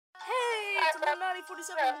It's Illuminati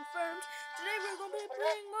 47 confirmed. Today we're going to be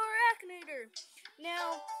playing more Akinator.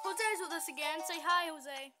 Now, Jose's with us again. Say hi,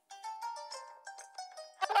 Jose.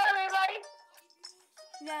 Hello, everybody.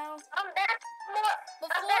 Now, I'm back for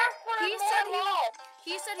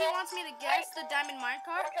he said he wants me to guess the diamond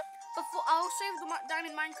minecart. Before, I'll save the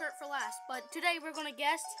diamond minecart for last. But today we're going to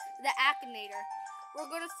guess the Akinator.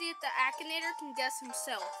 We're going to see if the Akinator can guess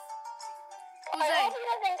himself. Jose, I hope he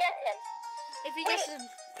doesn't guess him. If he guesses him.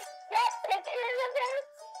 Get pictures of him.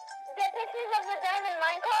 Get pictures of the diamond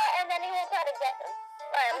minecart, and then he will try to guess him.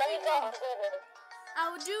 Alright, let me go and Google this.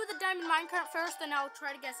 I'll do the diamond minecart first, then I'll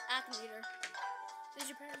try to guess Akinator. There's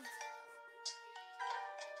your parents.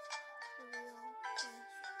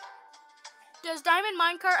 Does diamond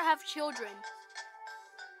minecart have children?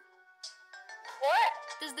 What?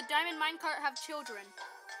 Does the diamond minecart have children?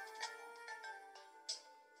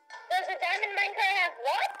 Does the diamond minecart have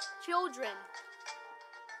what? Children.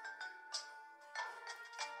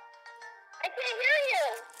 I can't hear you.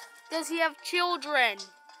 Does he have children?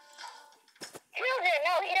 Children?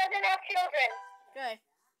 No, he doesn't have children. Okay.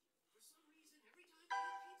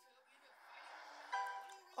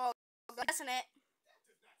 Oh, guessing it.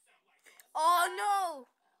 Oh no!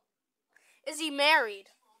 Is he married?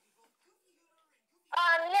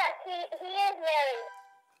 Yes, he is married.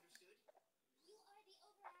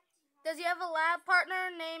 Does he have a lab partner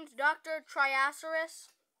named Dr. Triaceros?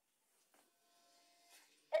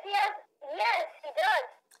 Yes, he does.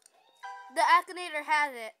 The Akinator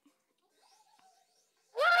has it.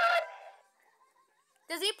 What?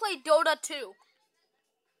 Does he play Dota 2?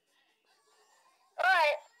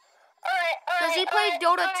 Alright. Does he play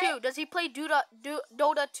Dota 2? Does he play Dota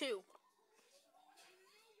 2?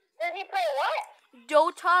 Does he play what?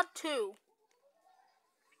 Dota 2.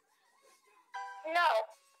 No.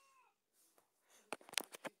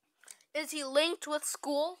 Is he linked with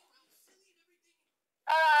school?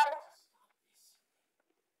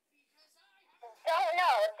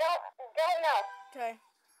 Don't know. Okay.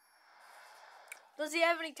 Does he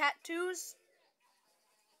have any tattoos?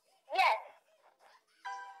 Yes.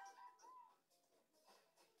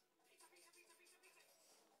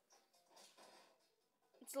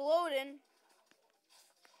 It's loading.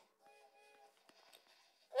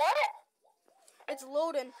 What? It's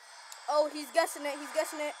loading. Oh, he's guessing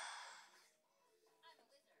it.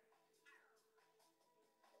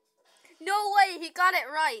 No way, he got it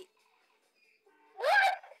right.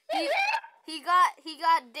 What? He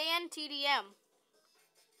got Dan TDM.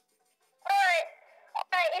 Alright,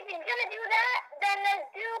 if he's gonna do that, then let's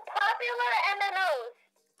do popular MMOs.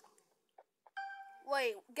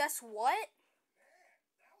 Wait, guess what?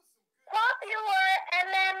 Popular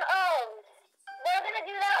MMOs. We're gonna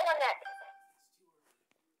do that one next.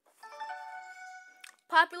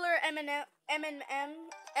 Popular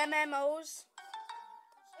MMOs.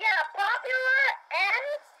 Yeah, popular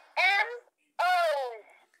MMOs.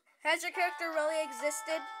 Has your character really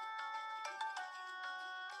existed?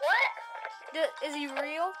 What? Is he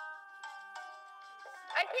real?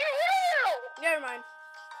 I can't hear you. Never mind.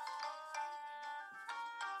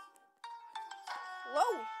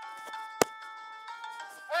 Whoa.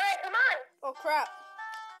 Alright, come on. Oh, crap.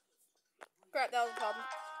 Crap, that was a problem.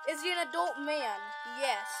 Is he an adult man?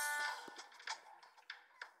 Yes.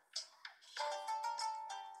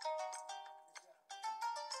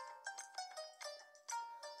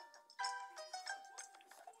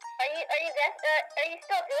 Are you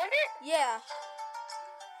still doing it? Yeah.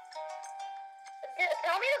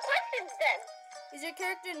 Tell me the questions then. Is your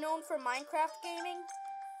character known for Minecraft gaming?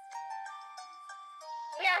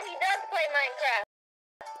 Yeah, he does play Minecraft.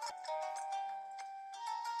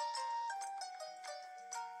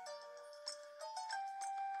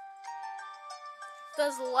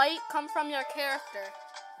 Does light come from your character?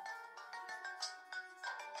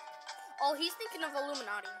 Oh, he's thinking of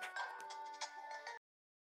Illuminati.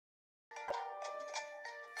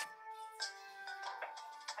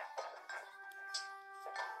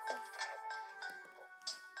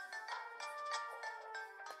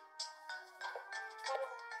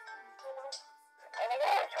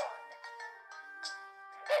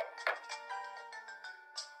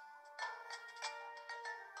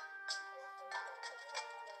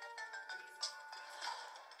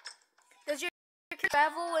 Does your character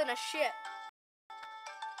travel in a ship?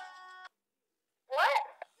 What?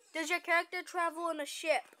 Does your character travel in a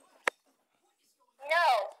ship?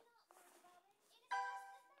 No.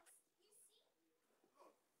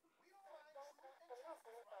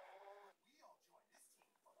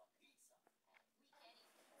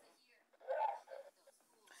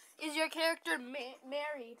 Is your character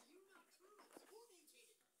married?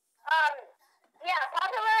 Yeah,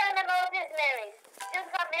 popular MMOs is married.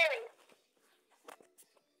 married.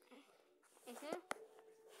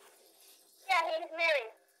 Yeah, he's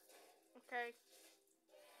married. Okay.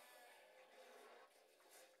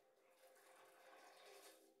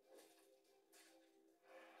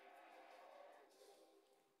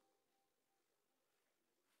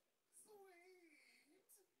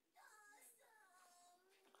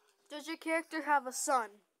 Does your character have a son?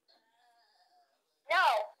 No,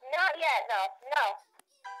 not yet, no.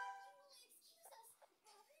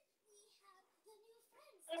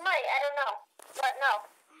 He might, I don't know, but no.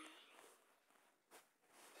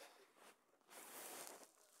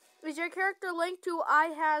 Is your character linked to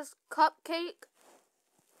I Has Cupcake?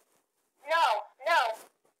 No.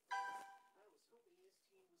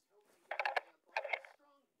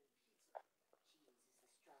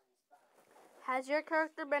 Has your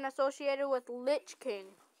character been associated with Lich King?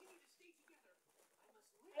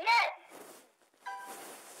 Yes.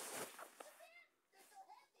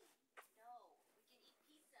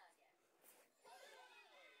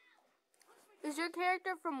 Is your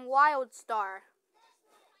character from Wildstar?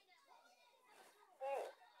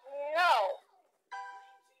 No.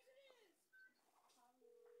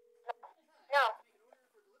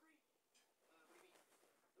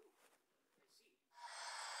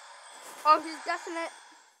 Oh, he's guessing it.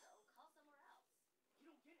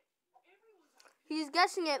 He's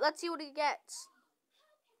guessing it. Let's see what he gets.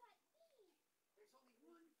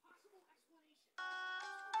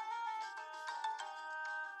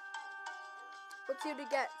 Let's see what he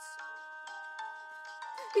gets.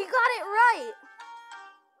 He got it right.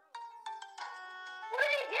 What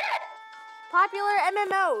did he get? Popular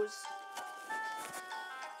MMOs.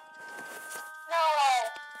 No.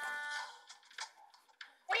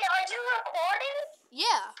 Wait, are you recording?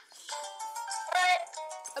 Yeah. But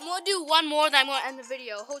I'm gonna do one more, then I'm gonna end the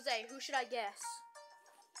video. Jose, who should I guess?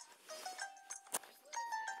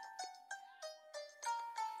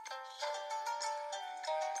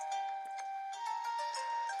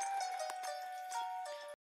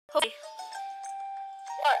 Jose,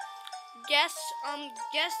 what?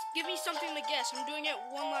 guess, give me something to guess. I'm doing it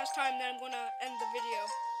one last time, then I'm gonna end the video.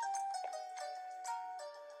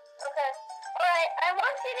 Okay. Alright, I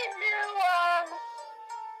want you to do,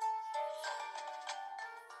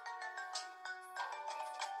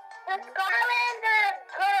 the Skylander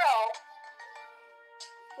girl.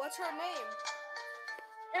 What's her name?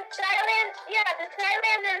 The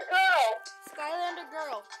Skylander girl. Skylander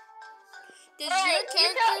girl. Does Alright, your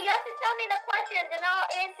character you have to tell me the questions and I'll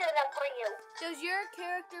answer them for you. Does your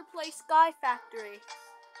character play Sky Factory?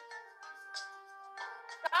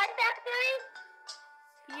 Sky Factory?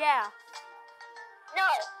 Yeah. No.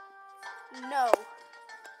 No.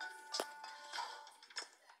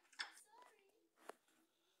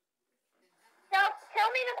 So, tell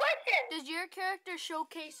me the question. Does your character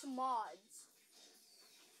showcase mods?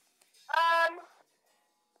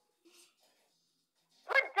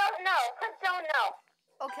 Put don't know.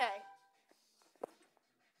 Okay.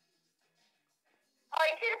 Oh,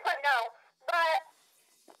 you should have put no. But,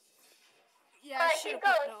 Yeah, I should keep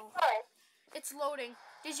have going, put no. keep going. It's loading.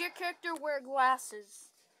 Does your character wear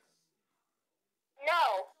glasses?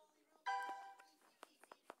 No.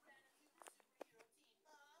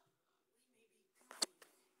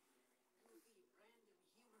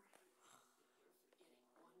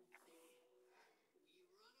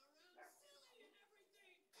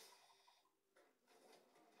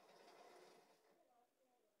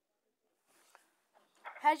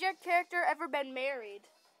 Has your character ever been married?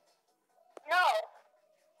 No.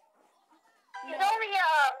 She's only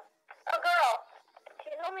a girl.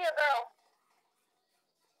 She's only a girl.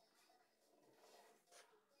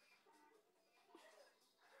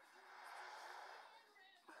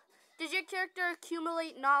 Does your character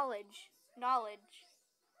accumulate knowledge? No.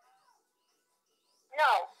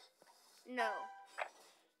 No.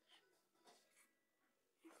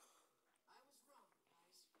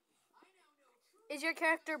 Is your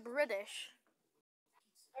character British?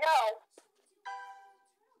 No.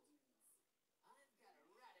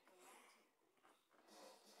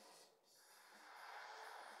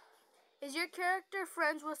 Is your character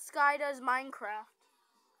friends with Sky Does Minecraft?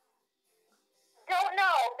 Don't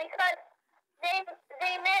know because they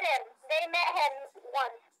met him. They met him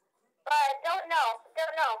once. But don't know.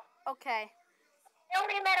 Okay. They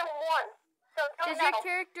only met him once. So don't Does know. your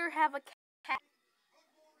character have a cat?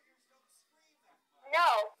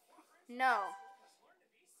 No. No.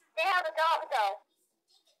 They have a dog though.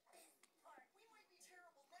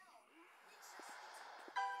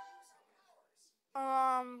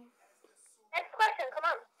 Next question, come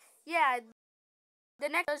on. Yeah. The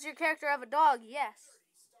next, does your character have a dog? Yes.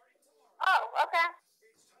 Oh, okay.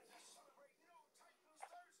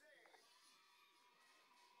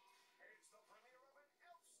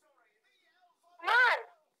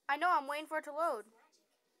 I know, I'm waiting for it to load.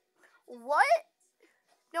 What?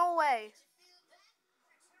 No way.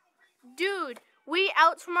 Dude, we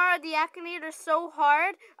outsmarted the akinator so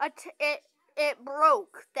hard, it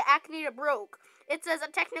broke. The akinator broke. It says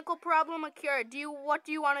a technical problem occurred. What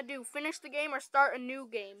do you want to do? Finish the game or start a new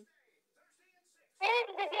game?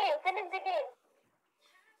 Finish the game. Finish the game.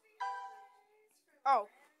 Oh.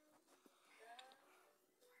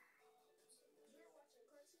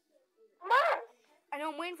 Come on. I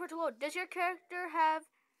know, I'm waiting for it to load. Does your character have...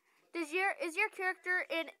 Is your character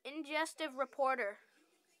an investigative reporter?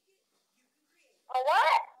 A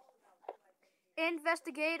what?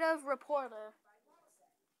 Investigative reporter.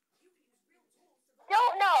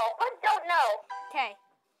 Don't know. But don't know. Okay.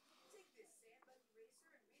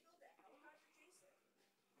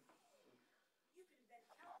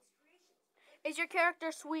 Is your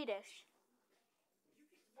character Swedish?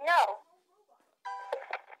 No.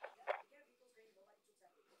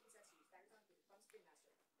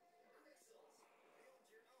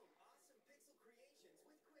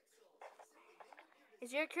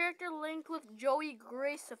 Is your character linked with Joey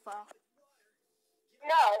Graceffa?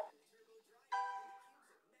 No.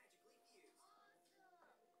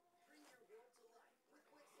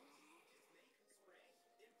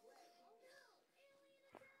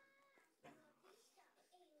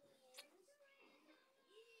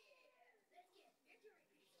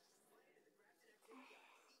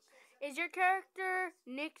 Is your character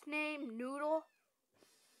nicknamed Noodle?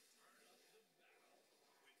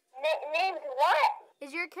 Named what?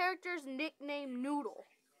 Is your character's nickname Noodle?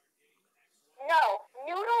 No.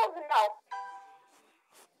 Noodles? No.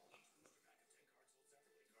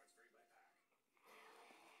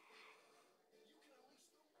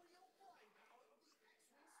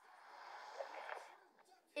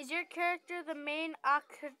 Is your character the main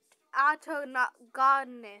antagonist?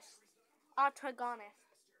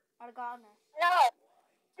 No.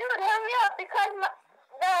 Dude, hurry up because the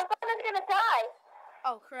phone is gonna die.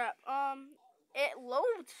 Oh crap. It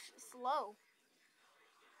loads slow.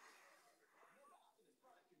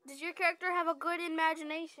 Does your character have a good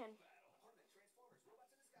imagination?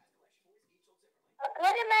 A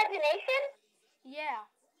good imagination? Yeah.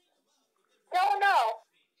 Don't know.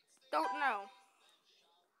 Don't know.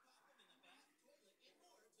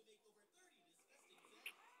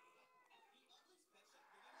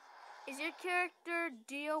 Is your character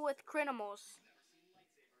deal with criminals?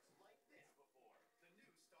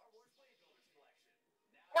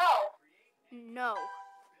 No. No.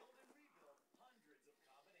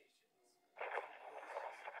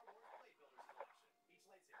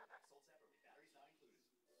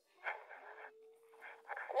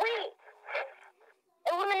 Wait.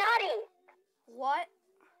 Illuminati. What?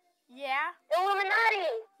 Yeah? Illuminati.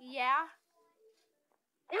 Yeah?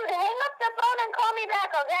 Dude, hang up the phone and call me back,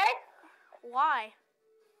 okay? Why?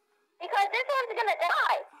 Because this one's gonna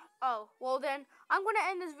die. Oh, well then, I'm gonna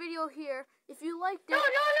end this video here. If you liked it, No,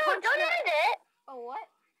 punch don't that... end it. Oh, what?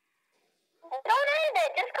 Don't end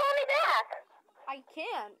it. Just call me back. I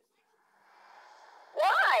can't.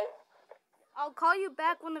 Why? I'll call you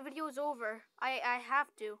back when the video is over. I have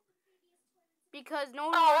to. Because no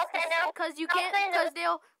one Oh, wants okay, to, now. because you I'll can't, send it.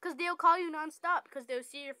 because they'll call you nonstop because they'll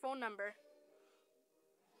see your phone number.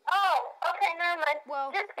 Oh, okay, never mind.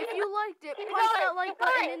 Well, Just if keep- you liked it, keep punch going, that like keep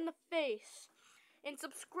button going. in the face. And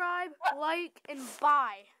subscribe, like, and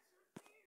bye.